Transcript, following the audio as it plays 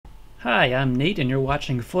Hi, I'm Nate and you're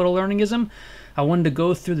watching Photolearningism. I wanted to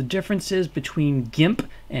go through the differences between GIMP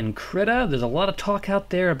and Krita. There's a lot of talk out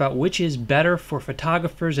there about which is better for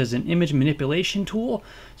photographers as an image manipulation tool,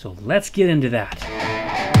 so let's get into that.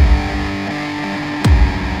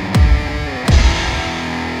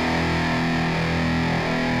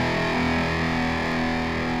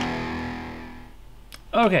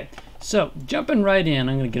 Okay, so jumping right in,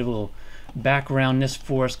 I'm going to get a little backgroundness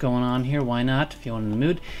for us going on here. Why not? Feeling in the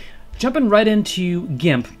mood. Jumping right into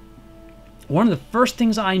GIMP, one of the first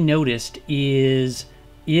things I noticed is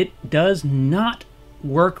it does not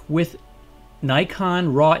work with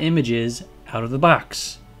Nikon RAW images out of the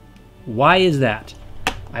box. Why is that?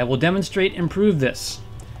 I will demonstrate and prove this.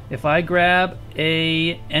 If I grab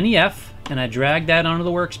a NEF and I drag that onto the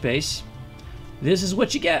workspace, this is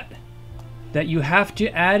what you get. That you have to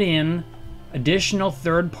add in additional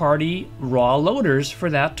third-party RAW loaders for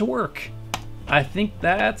that to work. I think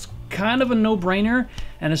that's kind of a no-brainer,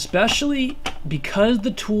 and especially because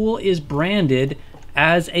the tool is branded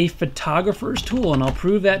as a photographer's tool, and I'll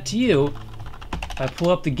prove that to you. If I pull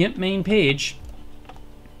up the GIMP main page,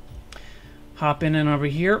 hop in and over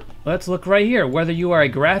here, let's look right here. Whether you are a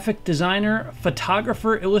graphic designer,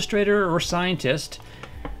 photographer, illustrator, or scientist, ...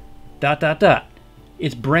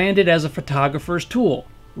 It's branded as a photographer's tool.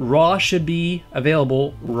 RAW should be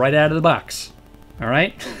available right out of the box. All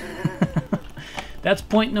right? That's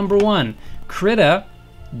point number one. Krita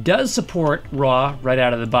does support RAW right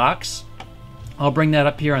out of the box. I'll bring that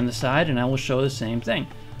up here on the side and I will show the same thing.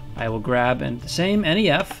 I will grab the same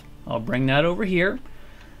NEF. I'll bring that over here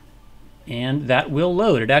and that will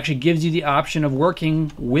load. It actually gives you the option of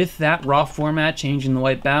working with that RAW format, changing the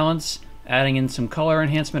white balance, adding in some color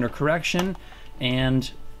enhancement or correction,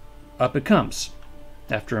 and up it comes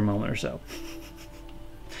after a moment or so.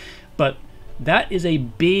 But that is a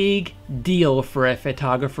big deal for a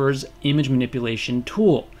photographer's image manipulation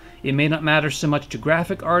tool. It may not matter so much to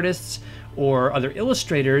graphic artists or other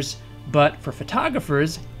illustrators, but for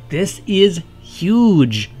photographers, this is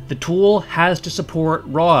huge. The tool has to support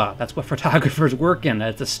RAW. That's what photographers work in.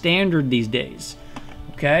 That's a standard these days.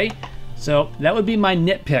 Okay? So that would be my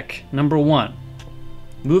nitpick, number one.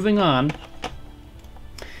 Moving on.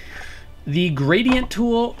 The gradient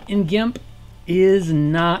tool in GIMP is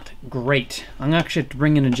not great. I'm actually have to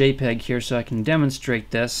bring in a JPEG here so I can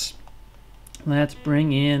demonstrate this. Let's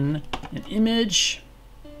bring in an image.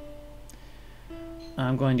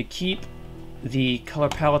 I'm going to keep the color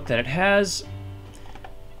palette that it has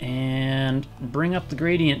and bring up the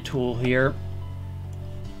gradient tool here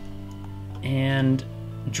and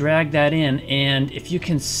drag that in. And if you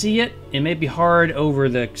can see it, it may be hard over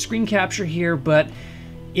the screen capture here, but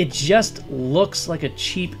it just looks like a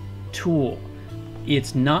cheap tool.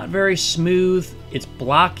 It's not very smooth, it's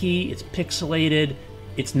blocky, it's pixelated.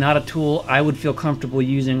 It's not a tool I would feel comfortable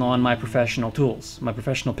using on my professional tools, my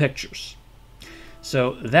professional pictures.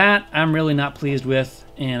 So that I'm really not pleased with,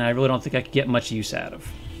 and I really don't think I could get much use out of.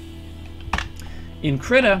 In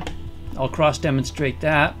Krita, I'll cross demonstrate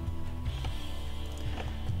that.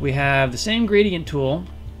 We have the same gradient tool,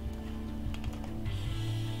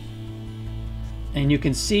 and you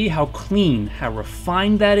can see how clean, how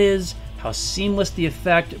refined that is, how seamless the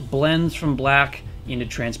effect blends from black into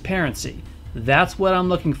transparency. That's what I'm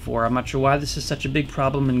looking for. I'm not sure why this is such a big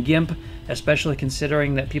problem in GIMP, especially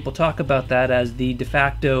considering that people talk about that as the de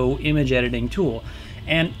facto image editing tool.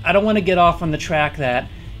 And I don't want to get off on the track that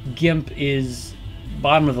GIMP is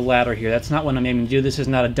bottom of the ladder here. That's not what I'm aiming to do. This is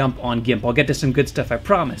not a dump on GIMP. I'll get to some good stuff, I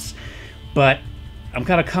promise. But I'm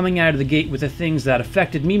kind of coming out of the gate with the things that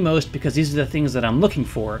affected me most because these are the things that I'm looking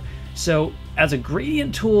for. So as a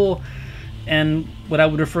gradient tool and what I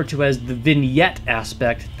would refer to as the vignette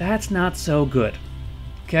aspect, that's not so good.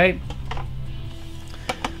 Okay?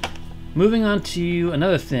 Moving on to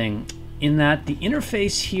another thing, in that the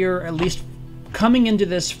interface here, at least coming into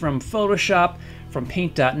this from Photoshop, from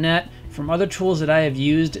Paint.net, from other tools that I have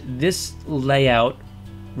used, this layout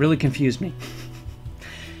really confused me.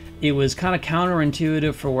 It was kind of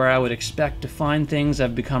counterintuitive for where I would expect to find things.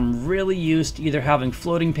 I've become really used to either having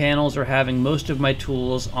floating panels or having most of my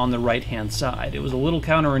tools on the right-hand side. It was a little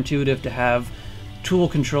counterintuitive to have tool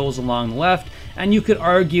controls along the left, and you could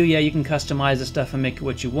argue, yeah, you can customize the stuff and make it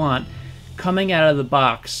what you want. Coming out of the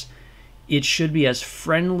box, it should be as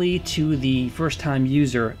friendly to the first-time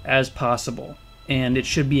user as possible. And it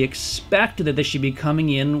should be expected that they should be coming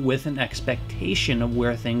in with an expectation of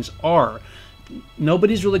where things are.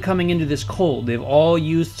 Nobody's really coming into this cold. They've all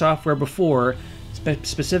used software before,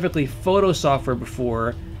 specifically photo software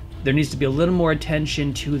before. There needs to be a little more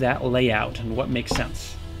attention to that layout and what makes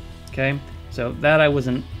sense. Okay, so that I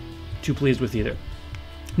wasn't too pleased with either.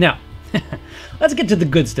 Now, let's get to the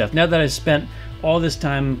good stuff. Now that I've spent all this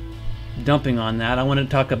time dumping on that, I want to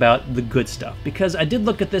talk about the good stuff, because I did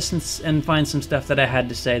look at this and find some stuff that I had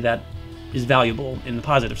to say that is valuable in the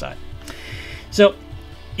positive side. So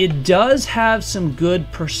it does have some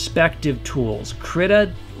good perspective tools.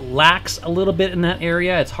 Krita lacks a little bit in that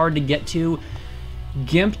area. It's hard to get to.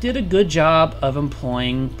 GIMP did a good job of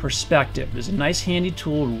employing perspective. There's a nice handy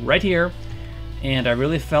tool right here, and I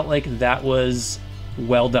really felt like that was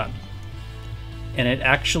well done. And it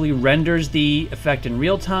actually renders the effect in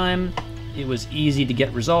real time. It was easy to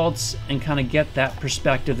get results and kind of get that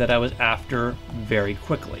perspective that I was after very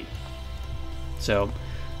quickly. So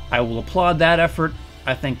I will applaud that effort.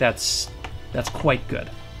 I think that's quite good.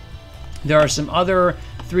 There are some other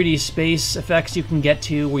 3D space effects you can get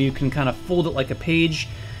to where you can kind of fold it like a page.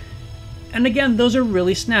 And again, those are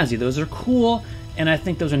really snazzy. Those are cool, and I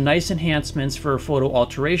think those are nice enhancements for photo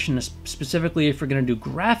alteration, specifically if you're going to do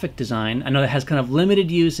graphic design. I know that has kind of limited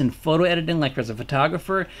use in photo editing, like as a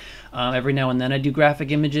photographer. Every now and then I do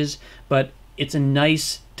graphic images, but it's a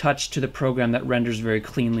nice touch to the program that renders very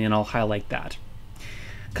cleanly, and I'll highlight that.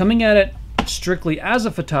 Coming at it strictly as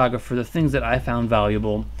a photographer, the things that I found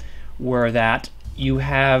valuable were that you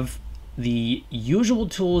have the usual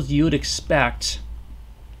tools you'd expect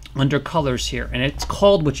under colors here, and it's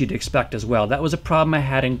called what you'd expect as well. That was a problem I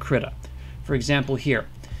had in Krita. For example, here,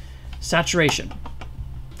 saturation.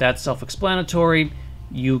 That's self-explanatory.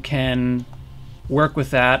 You can work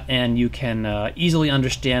with that, and you can easily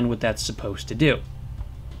understand what that's supposed to do,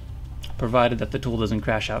 provided that the tool doesn't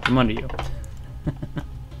crash out from under you.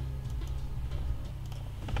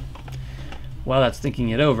 While that's thinking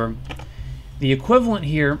it over, the equivalent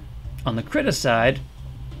here on the Krita side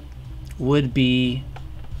would be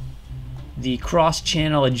the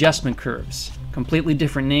cross-channel adjustment curves. Completely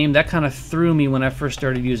different name. That kind of threw me when I first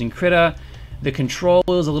started using Krita. The control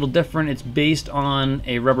is a little different. It's based on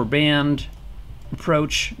a rubber band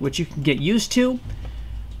approach, which you can get used to.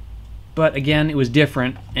 But again, it was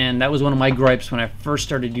different, and that was one of my gripes when I first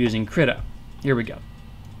started using Krita. Here we go.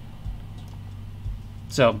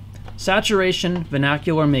 So, saturation,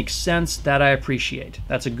 vernacular makes sense. That I appreciate.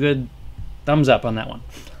 That's a good thumbs up on that one.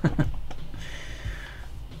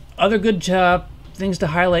 Other good things to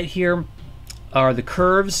highlight here are the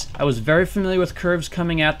curves. I was very familiar with curves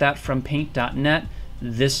coming at that from paint.net.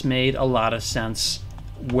 This made a lot of sense.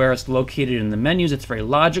 Where it's located in the menus, it's very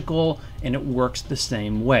logical, and it works the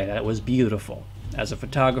same way. That was beautiful. As a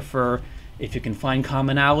photographer, if you can find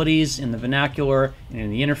commonalities in the vernacular and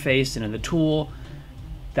in the interface and in the tool,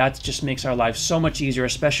 that just makes our lives so much easier,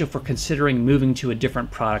 especially if we're considering moving to a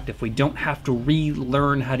different product. If we don't have to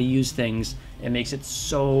relearn how to use things, it makes it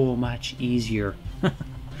so much easier.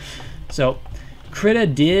 So Krita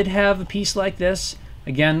did have a piece like this.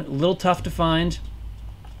 Again, a little tough to find.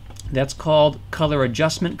 That's called color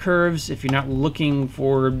adjustment curves. If you're not looking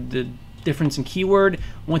for the difference in keyword,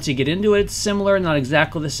 once you get into it, it's similar, not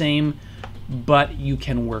exactly the same, but you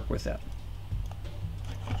can work with it.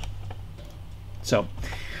 So,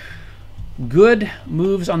 good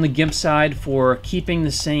moves on the GIMP side for keeping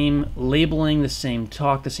the same labeling, the same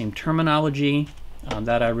talk, the same terminology.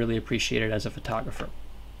 That I really appreciated as a photographer.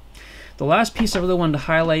 The last piece I really wanted to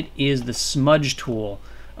highlight is the Smudge Tool.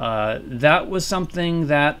 That was something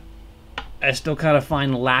that I still kind of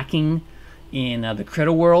find lacking in the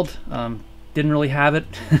Krita world. Didn't really have it.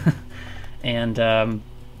 And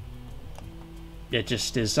it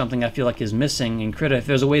just is something I feel like is missing in Krita. If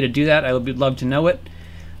there's a way to do that, I would love to know it.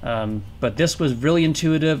 But this was really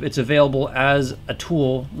intuitive. It's available as a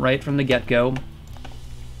tool right from the get-go.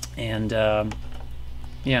 And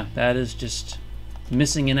yeah, that is just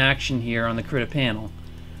missing in action here on the Krita panel.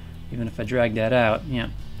 Even if I drag that out, yeah,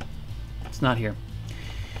 it's not here.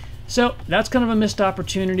 So that's kind of a missed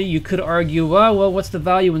opportunity. You could argue, oh, well, what's the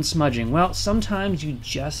value in smudging? Well, sometimes you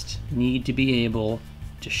just need to be able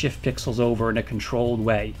to shift pixels over in a controlled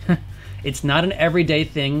way. It's not an everyday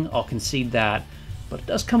thing, I'll concede that, but it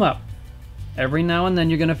does come up. Every now and then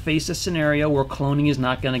you're going to face a scenario where cloning is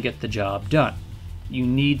not going to get the job done. You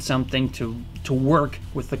need something to work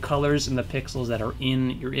with the colors and the pixels that are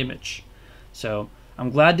in your image. So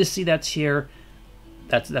I'm glad to see that's here.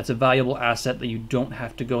 That's a valuable asset that you don't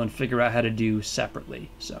have to go and figure out how to do separately.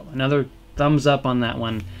 So another thumbs up on that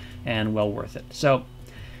one, and well worth it. So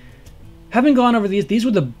having gone over these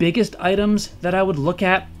were the biggest items that I would look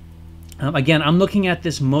at. Again, I'm looking at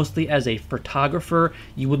this mostly as a photographer.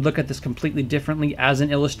 You would look at this completely differently as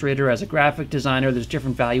an illustrator, as a graphic designer. There's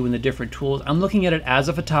different value in the different tools. I'm looking at it as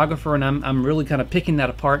a photographer, and I'm really kind of picking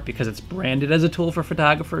that apart because it's branded as a tool for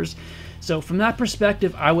photographers. So from that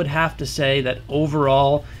perspective, I would have to say that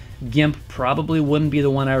overall, GIMP probably wouldn't be the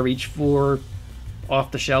one I reach for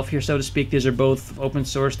off the shelf here, so to speak. These are both open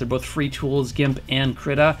source. They're both free tools, GIMP and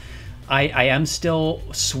Krita. I am still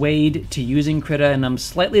swayed to using Krita, and I'm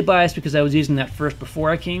slightly biased because I was using that first before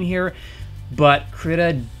I came here. But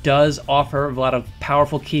Krita does offer a lot of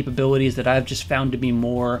powerful capabilities that I've just found to be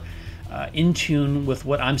more in tune with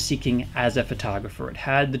what I'm seeking as a photographer. It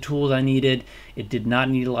had the tools I needed. It did not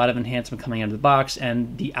need a lot of enhancement coming out of the box,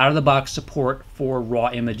 and the out-of-the-box support for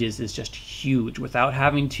raw images is just huge. Without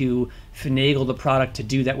having to finagle the product to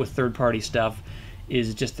do that with third-party stuff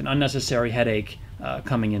is just an unnecessary headache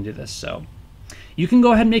coming into this. So you can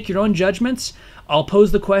go ahead and make your own judgments. I'll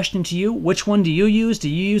pose the question to you. Which one do you use? Do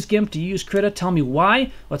you use GIMP? Do you use Krita? Tell me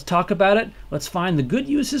why. Let's talk about it. Let's find the good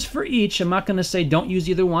uses for each. I'm not going to say don't use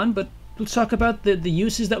either one, but let's talk about the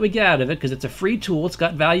uses that we get out of it, because it's a free tool. It's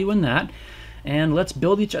got value in that. And let's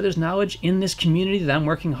build each other's knowledge in this community that I'm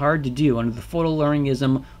working hard to do under the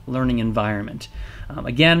Photolearningism learning environment.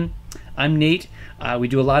 Again, I'm Nate. We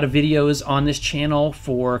do a lot of videos on this channel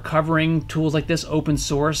for covering tools like this, open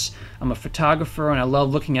source. I'm a photographer, and I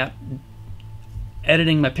love looking at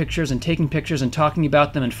editing my pictures and taking pictures and talking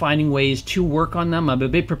about them and finding ways to work on them. I'm a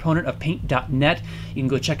big proponent of paint.net. You can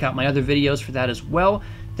go check out my other videos for that as well.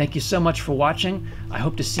 Thank you so much for watching. I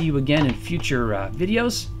hope to see you again in future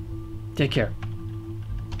videos. Take care.